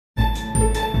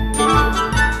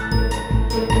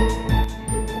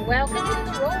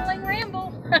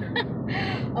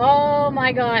Oh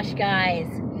my gosh, guys.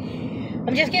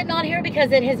 I'm just getting on here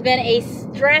because it has been a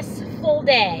stressful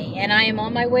day and I am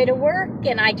on my way to work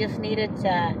and I just needed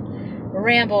to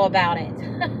ramble about it.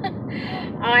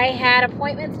 I had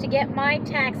appointments to get my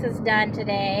taxes done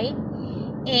today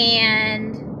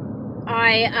and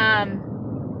I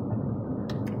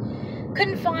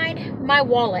couldn't find my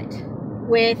wallet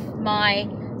with my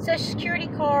Social Security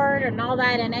card and all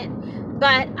that in it.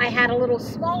 But I had a little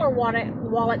smaller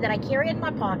wallet that I carry in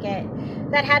my pocket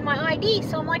that had my ID.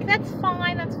 So I'm like, that's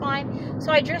fine, that's fine.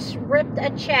 So I just ripped a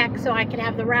check so I could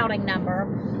have the routing number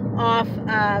off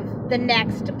of the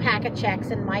next pack of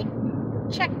checks in my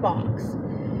check box.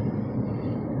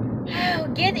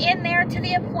 Get in there to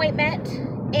the appointment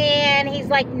and he's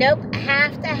like, nope, I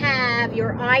have to have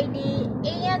your ID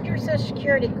and your Social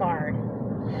Security card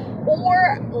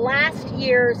or last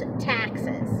year's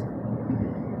taxes.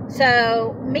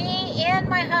 So me and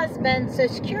my husband's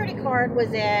Social Security card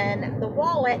was in the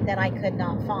wallet that I could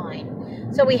not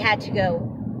find. So we had to go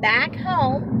back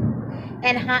home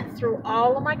and hunt through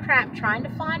all of my crap trying to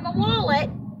find my wallet,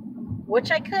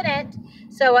 which I couldn't.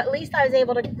 So at least I was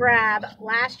able to grab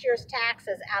last year's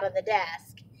taxes out of the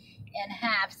desk and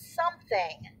have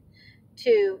something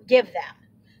to give them.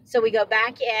 So we go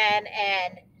back in,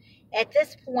 and at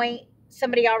this point,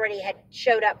 somebody already had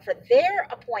showed up for their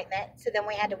appointment, so then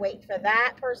we had to wait for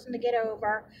that person to get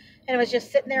over, and it was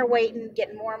just sitting there waiting,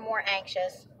 getting more and more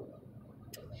anxious.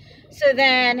 So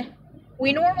then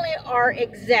we normally are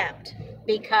exempt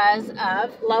because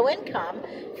of low income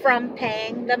from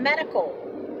paying the medical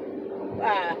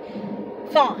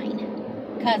fine,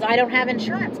 because I don't have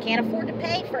insurance, can't afford to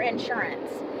pay for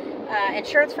insurance.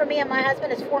 Insurance for me and my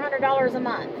husband is $400 a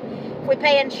month. If we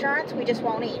pay insurance, we just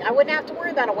won't eat. I wouldn't have to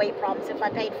worry about weight problems if I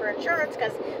paid for insurance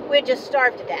because we'd just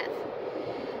starve to death.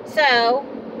 So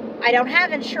I don't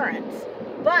have insurance,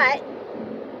 but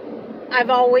I've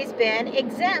always been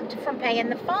exempt from paying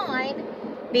the fine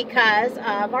because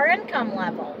of our income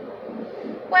level.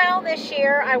 Well, this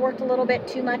year I worked a little bit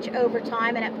too much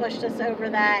overtime and it pushed us over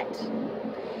that.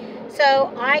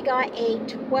 So I got a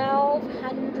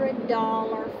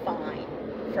 $1,200 fine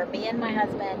for me and my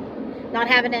husband not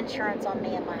having insurance on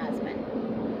me and my husband,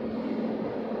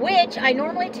 which I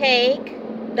normally take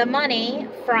the money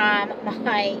from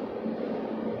my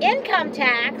income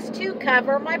tax to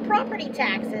cover my property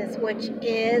taxes, which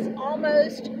is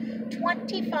almost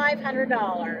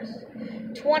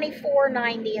 $2,500,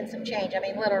 $2,490 and some change. I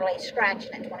mean, literally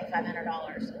scratching at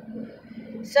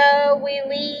 $2,500. So we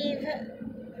leave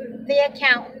the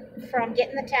accountant from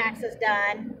getting the taxes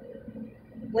done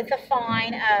with a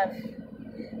fine of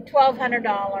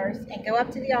 $1,200 and go up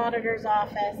to the auditor's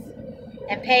office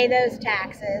and pay those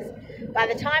taxes. By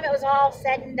the time it was all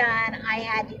said and done, I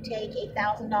had to take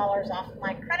 $8,000 off of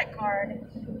my credit card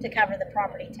to cover the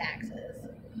property taxes.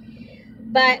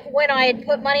 But when I had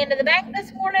put money into the bank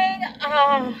this morning,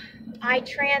 I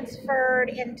transferred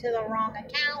into the wrong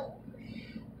account.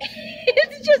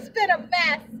 It's just been a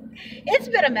mess. It's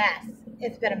been a mess.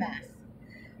 It's been a mess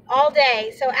all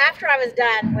day. So after I was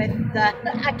done with the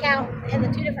account and the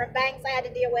two different banks I had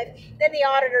to deal with, then the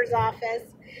auditor's office,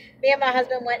 me and my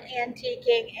husband went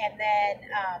antiquing, and then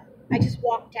I just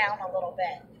walked down a little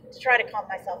bit to try to calm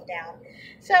myself down.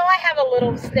 So I have a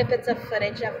little snippets of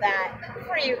footage of that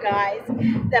for you guys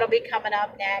that'll be coming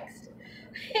up next.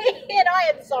 And I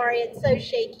am sorry, it's so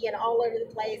shaky and all over the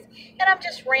place, and I'm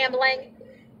just rambling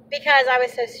because I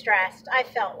was so stressed. I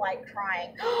felt like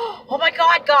crying. Oh my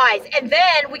God, guys. And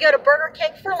then we go to Burger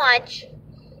King for lunch,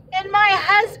 and my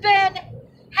husband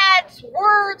had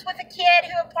words with a kid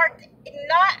who had parked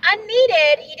not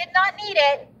unneeded. He did not need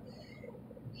it.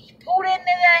 He pulled into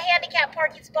the handicap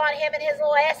parking spot, him and his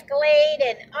little Escalade,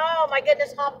 and oh my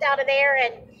goodness, hopped out of there.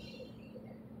 And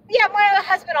yeah, my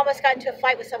husband almost got into a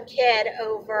fight with some kid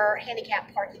over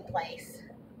handicap parking place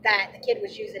that the kid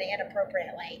was using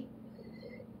inappropriately.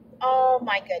 Oh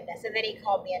my goodness. And then he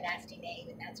called me a nasty name,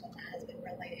 and that's when my husband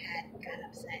really got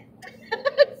upset.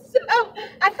 So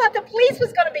I thought the police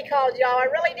was going to be called, y'all. I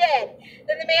really did.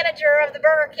 Then the manager of the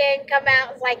Burger King come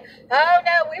out and was like, oh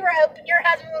no, we were hoping your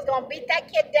husband was going to beat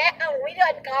that kid down. We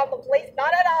didn't call the police,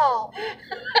 not at all.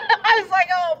 I was like,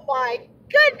 oh my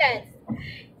goodness.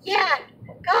 Yeah,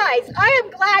 guys, I am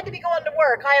glad to be going to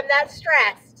work. I am that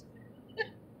stressed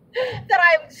that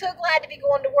I'm so glad to be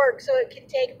going to work so it can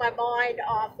take my mind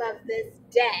off of this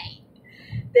day.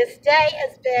 This day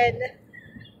has been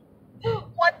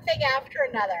one thing after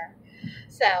another.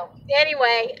 So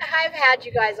anyway, I've had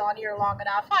you guys on here long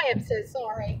enough. I am so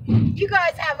sorry. You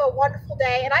guys have a wonderful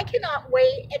day, and I cannot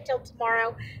wait until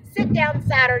tomorrow, sit down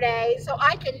Saturday, so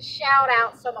I can shout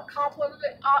out some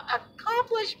accomplishments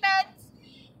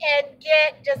and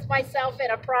get just myself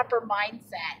in a proper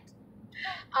mindset.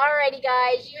 Alrighty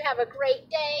guys, you have a great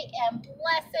day and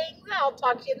blessings. I'll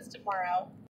talk to you tomorrow.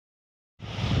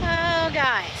 Oh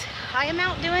guys, I am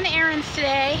out doing errands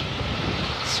today,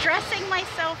 stressing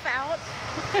myself out.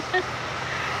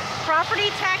 Property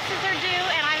taxes are due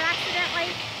and I've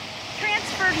accidentally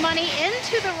transferred money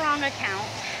into the wrong account.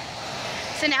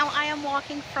 So now I am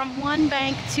walking from one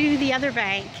bank to the other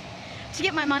bank to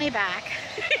get my money back,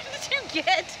 to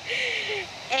get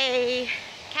a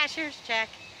cashier's check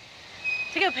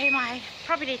to go pay my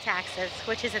property taxes,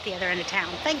 which is at the other end of town.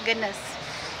 Thank goodness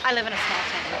I live in a small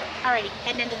town. Alrighty,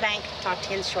 heading into the bank. Talk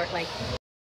to you shortly.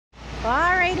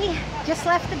 Alrighty, just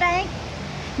left the bank.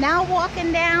 Now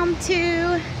walking down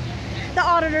to the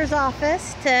auditor's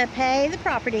office to pay the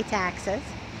property taxes.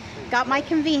 Got my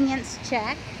convenience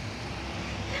check.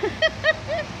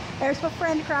 There's my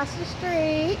friend across the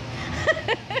street.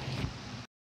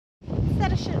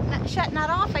 Instead of shutting that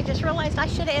off, I just realized I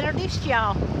should have introduced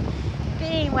y'all.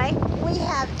 But anyway, we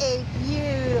have a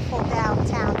beautiful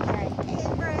downtown here in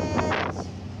Cambridge.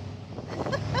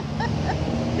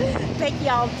 Make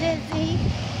y'all dizzy.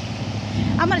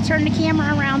 I'm going to turn the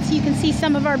camera around so you can see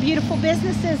some of our beautiful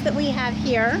businesses that we have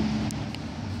here.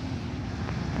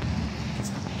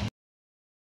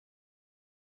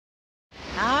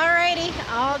 Alrighty,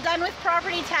 all done with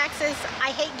property taxes.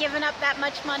 I hate giving up that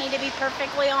much money, to be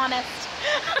perfectly honest.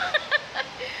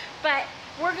 But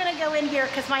we're going to go in here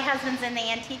because my husband's in the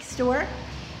antique store.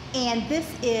 And this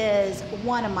is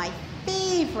one of my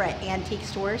favorite antique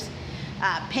stores,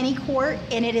 Penny Court.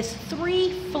 And it is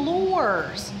 3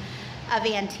 floors of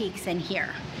antiques in here.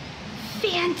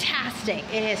 Fantastic.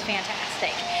 It is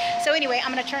fantastic. So anyway,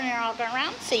 I'm going to turn it all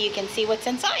around so you can see what's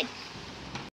inside.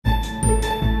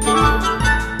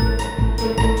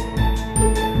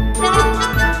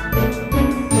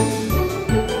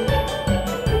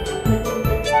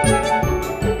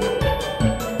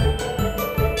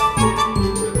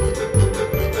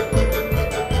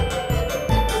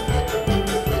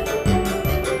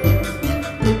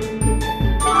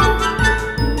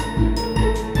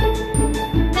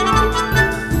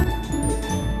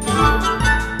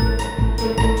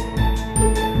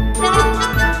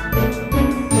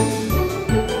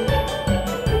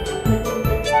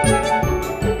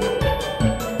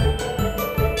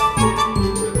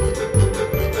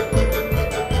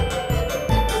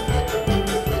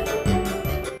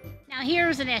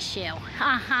 An issue.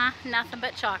 Nothing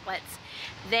but chocolates.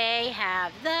 They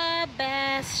have the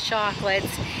best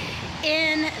chocolates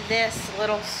in this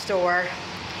little store.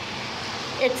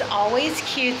 It's always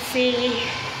cutesy,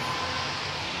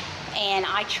 and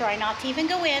I try not to even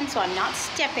go in, so I'm not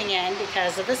stepping in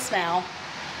because of the smell.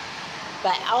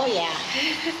 But oh yeah.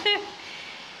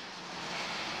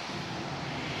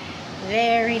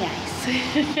 Very nice.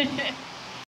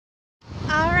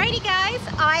 Alrighty guys,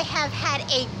 I have had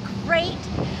a great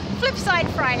Flipside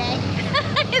Friday,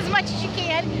 as much as you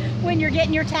can when you're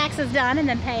getting your taxes done and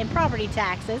then paying property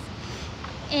taxes,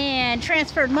 and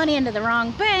transferred money into the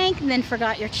wrong bank and then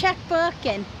forgot your checkbook,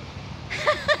 and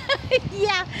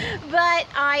yeah, but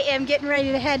I am getting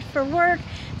ready to head for work.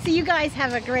 So you guys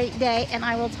have a great day, and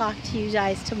I will talk to you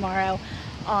guys tomorrow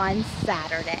on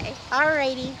Saturday.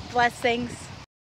 Alrighty, blessings.